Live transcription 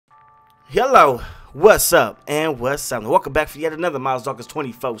Hello, what's up, and what's up? Welcome back for yet another Miles Dawkins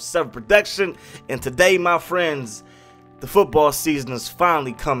 24/7 production. And today, my friends, the football season is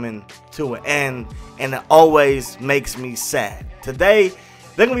finally coming to an end, and it always makes me sad. Today,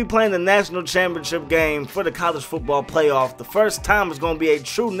 they're going to be playing the national championship game for the college football playoff. The first time it's going to be a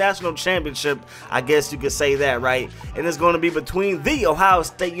true national championship, I guess you could say that, right? And it's going to be between the Ohio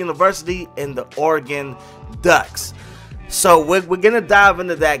State University and the Oregon Ducks. So we're going to dive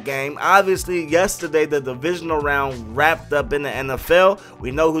into that game. Obviously, yesterday the divisional round wrapped up in the NFL.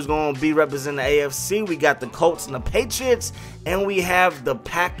 We know who's going to be representing the AFC. We got the Colts and the Patriots, and we have the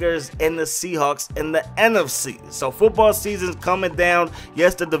Packers and the Seahawks in the NFC. So football season's coming down.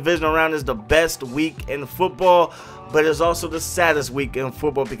 Yes, the divisional round is the best week in football, but it's also the saddest week in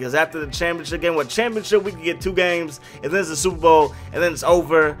football because after the championship game, championship we can get 2 games, and then it's the Super Bowl, and then it's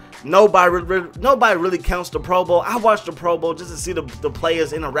over. Nobody really counts the Pro Bowl. I watched the Pro Bowl just to see the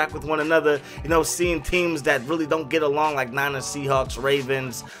players interact with one another. You know, seeing teams that really don't get along like Niners, Seahawks,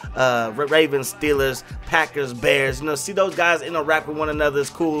 Ravens, Steelers, Packers, Bears. You know, see those guys interact with one another is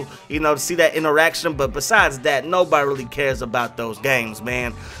cool. You know, to see that interaction. But besides that, nobody really cares about those games,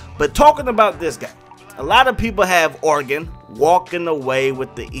 man. But talking about this game, a lot of people have Oregon walking away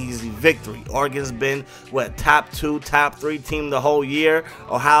with the easy victory. Oregon's been, top 2, top 3 team the whole year.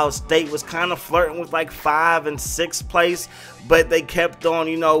 Ohio State was kind of flirting with like 5 and 6 place, but they kept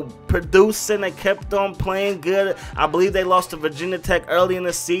on, producing. They kept on playing good. I believe they lost to Virginia Tech early in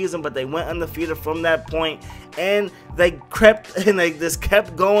the season, but they went undefeated from that point. And they just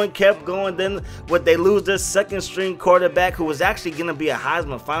kept going. Then they lose their second string quarterback, who was actually going to be a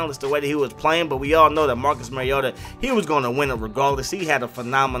Heisman finalist the way that he was playing. But we all know that Marcus Mariota, he was going to win it regardless. He had a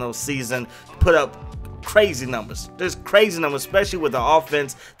phenomenal season, put up crazy numbers. There's crazy numbers, especially with the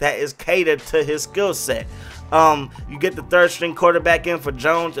offense that is catered to his skill set. You get the third string quarterback in for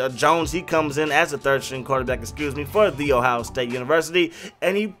Jones. Jones, he comes in as a third string quarterback, for the Ohio State University,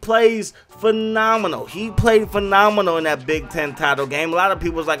 and he plays phenomenal. He played phenomenal in that Big Ten title game. A lot of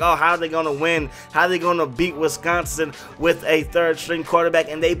people was like, oh, how are they going to win? How are they going to beat Wisconsin with a third string quarterback?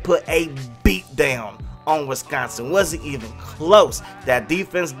 And they put a beat down on Wisconsin. Wasn't even close. That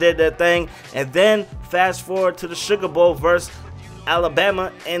defense did their thing. And then fast forward to the Sugar Bowl versus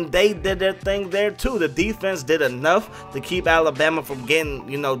Alabama, and they did their thing there too. The defense did enough to keep Alabama from getting,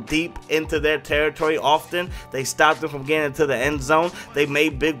 deep into their territory often. They stopped them from getting into the end zone. They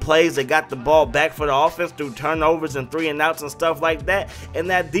made big plays. They got the ball back for the offense through turnovers and 3 and outs and stuff like that. And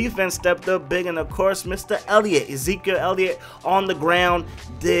that defense stepped up big. And of course, Mr. Elliott, Ezekiel Elliott, on the ground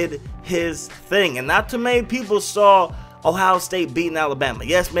did his thing. And not too many people saw Ohio State beating Alabama.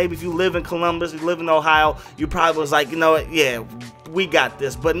 Yes, maybe if you live in Columbus, you live in Ohio, you probably was like, you know what, yeah, we got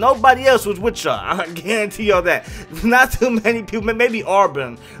this. But nobody else was with y'all. I guarantee y'all that. Not too many people. Maybe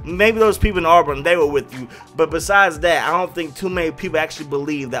Auburn. Maybe those people in Auburn, they were with you. But besides that, I don't think too many people actually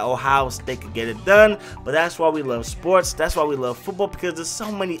believe that Ohio State could get it done. But that's why we love sports. That's why we love football, because there's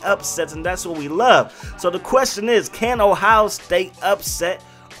so many upsets, and that's what we love. So the question is, can Ohio State upset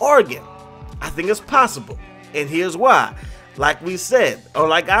Oregon? I think it's possible. And here's why. Like we said, or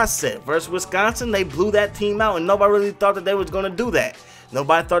like I said, versus Wisconsin, they blew that team out, and nobody really thought that they was going to do that.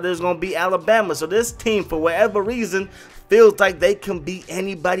 Nobody thought they was going to beat Alabama. So this team, for whatever reason, feels like they can beat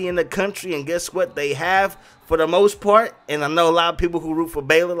anybody in the country. And guess what? They have, for the most part. And I know a lot of people who root for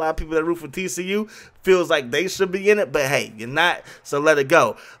Baylor, a lot of people that root for TCU, feels like they should be in it. But hey, you're not, so let it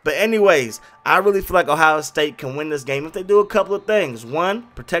go. But anyways, I really feel like Ohio State can win this game if they do a couple of things. 1,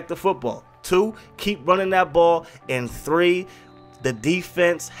 protect the football. 2, keep running that ball. And 3, the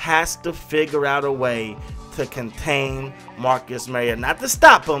defense has to figure out a way to contain Marcus Mariota. Not to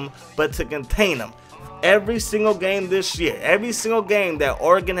stop him, but to contain him. Every single game this year, every single game that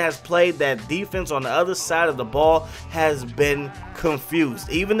Oregon has played, that defense on the other side of the ball has been confused.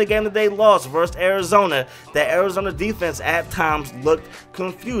 Even the game that they lost versus Arizona, that Arizona defense at times looked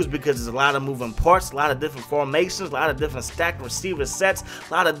confused because there's a lot of moving parts, a lot of different formations, a lot of different stacked receiver sets,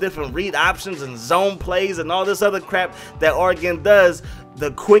 a lot of different read options and zone plays and all this other crap that Oregon does. The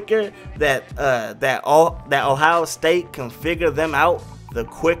quicker that Ohio State can figure them out, the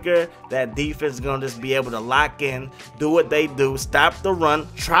quicker that defense is going to just be able to lock in, do what they do, stop the run,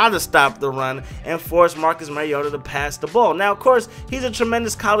 try to stop the run, and force Marcus Mariota to pass the ball. Now, of course, he's a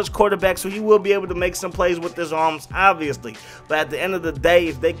tremendous college quarterback, so he will be able to make some plays with his arms, obviously. But at the end of the day,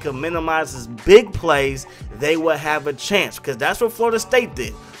 if they can minimize his big plays, they will have a chance, because that's what Florida State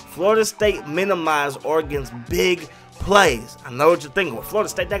did. Florida State minimized Oregon's big plays. I know what you're thinking. Well, Florida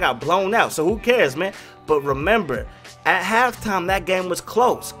State, they got blown out, so who cares, man? But remember, at halftime, that game was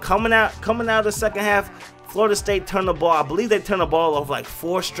close. Coming out of the second half, Florida State turned the ball, I believe they turned the ball over like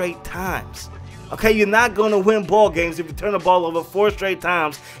 4 straight times. Okay, you're not going to win ball games if you turn the ball over 4 straight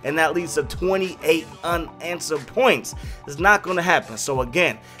times and that leads to 28 unanswered points. It's not going to happen. So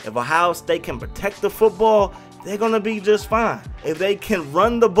again, if Ohio State can protect the football, they're going to be just fine. If they can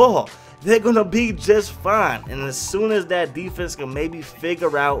run the ball, they're going to be just fine. And as soon as that defense can maybe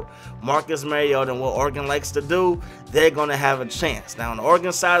figure out Marcus Mariota and what Oregon likes to do, they're going to have a chance. Now, on the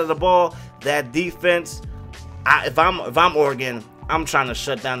Oregon side of the ball, that defense, if I'm Oregon, I'm trying to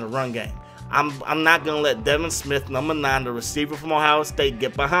shut down the run game. I'm not going to let Devin Smith, number 9, the receiver from Ohio State,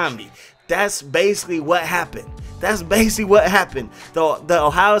 get behind me. That's basically what happened. That's basically what happened. The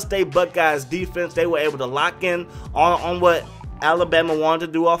Ohio State Buckeyes defense, they were able to lock in on what Alabama wanted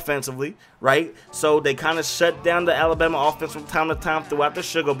to do offensively, right? So they kind of shut down the Alabama offense from time to time throughout the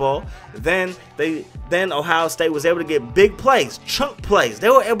Sugar Bowl. Then Ohio State was able to get big plays, chunk plays. They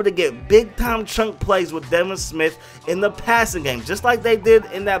were able to get big-time chunk plays with Devin Smith in the passing game, just like they did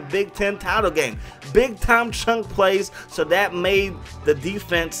in that Big Ten title game. Big-time chunk plays, so that made the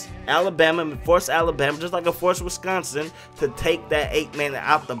defense, Alabama, forced Alabama, just like it forced Wisconsin, to take that 8-man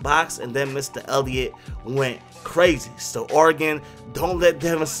out the box, and then Mr. Elliott went crazy. So Oregon, don't let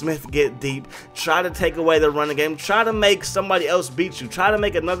Devin Smith get deep. Try to take away the running game. Try to make somebody else beat you. Try to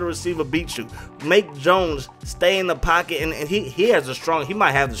make another receiver beat you. Make Jones stay in the pocket, and he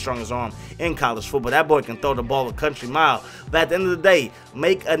might have the strongest arm in college football. That boy can throw the ball a country mile. But at the end of the day,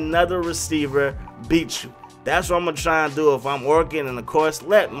 make another receiver beat you. That's what I'm going to try and do if I'm Oregon, and of course,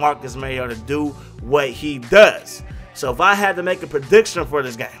 let Marcus Mariota do what he does. So if I had to make a prediction for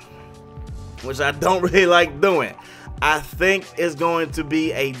this game, which I don't really like doing, I think it's going to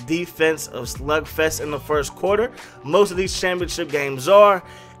be a defensive slugfest in the first quarter. Most of these championship games are.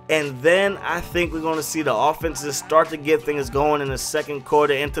 And then I think we're going to see the offenses start to get things going in the second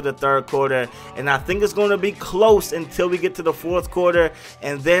quarter into the third quarter. And I think it's going to be close until we get to the fourth quarter.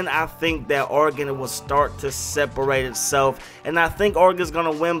 And then I think that Oregon will start to separate itself. And I think Oregon's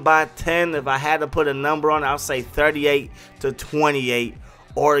going to win by 10. If I had to put a number on it, I'll say 38-28,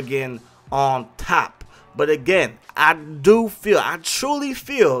 Oregon on top. But again, I truly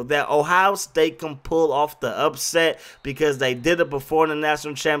feel that Ohio State can pull off the upset because they did it before in the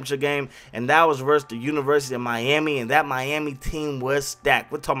national championship game, and that was versus the University of Miami, and that Miami team was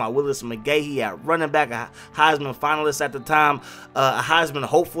stacked. We're talking about Willis McGahee at running back, a Heisman finalist at the time, a Heisman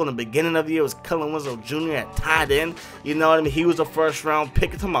hopeful in the beginning of the year was Kellen Winslow Jr. at tight end. You know what I mean? He was a first-round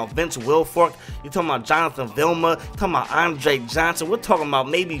pick. You're talking about Vince Wilfork. You're talking about Jonathan Vilma. You're talking about Andre Johnson. We're talking about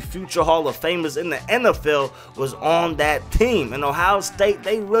maybe future Hall of Famers in the NFL was on that team. And Ohio State,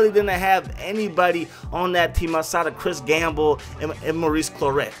 they really didn't have anybody on that team outside of Chris Gamble and Maurice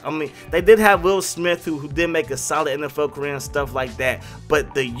Clarett. I mean, they did have Will Smith, who did make a solid NFL career and stuff like that,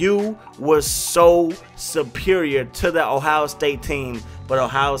 but the U was so superior to the Ohio State team, but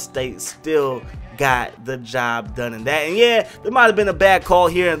Ohio State still got the job done in that. And yeah, there might have been a bad call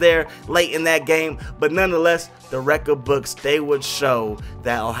here and there late in that game, but nonetheless, the record books, they would show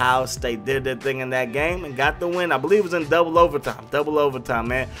that Ohio State did their thing in that game and got the win. I believe it was in double overtime,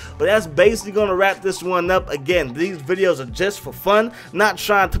 man. But that's basically going to wrap this one up. Again, these videos are just for fun, not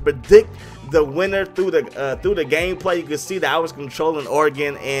trying to predict the winner through the gameplay. You can see that I was controlling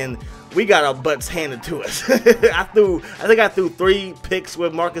Oregon, and we got our butts handed to us. I think I threw 3 picks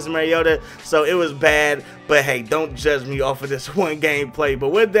with Marcus Mariota, so it was bad. But hey, don't judge me off of this one gameplay. But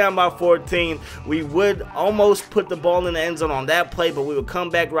we're down by 14. We would almost put the ball in the end zone on that play, but we would come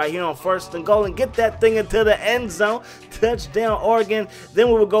back right here on 1st and goal and get that thing into the end zone. Touchdown, Oregon. Then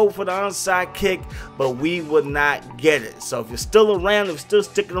we would go for the onside kick, but we would not get it. So if you're still around, if you're still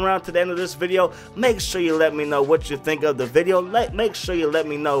sticking around to the end of this video, make sure you let me know what you think of the video. Make sure you let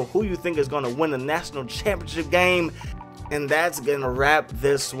me know who you think is going to win the national championship game. And that's going to wrap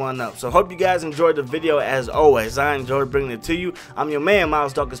this one up. So hope you guys enjoyed the video as always. I enjoyed bringing it to you. I'm your man,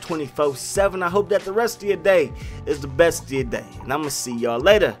 Miles Dawkins 24/7. I hope that the rest of your day is the best of your day. And I'm going to see y'all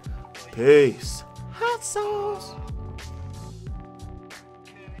later. Peace. Hot sauce.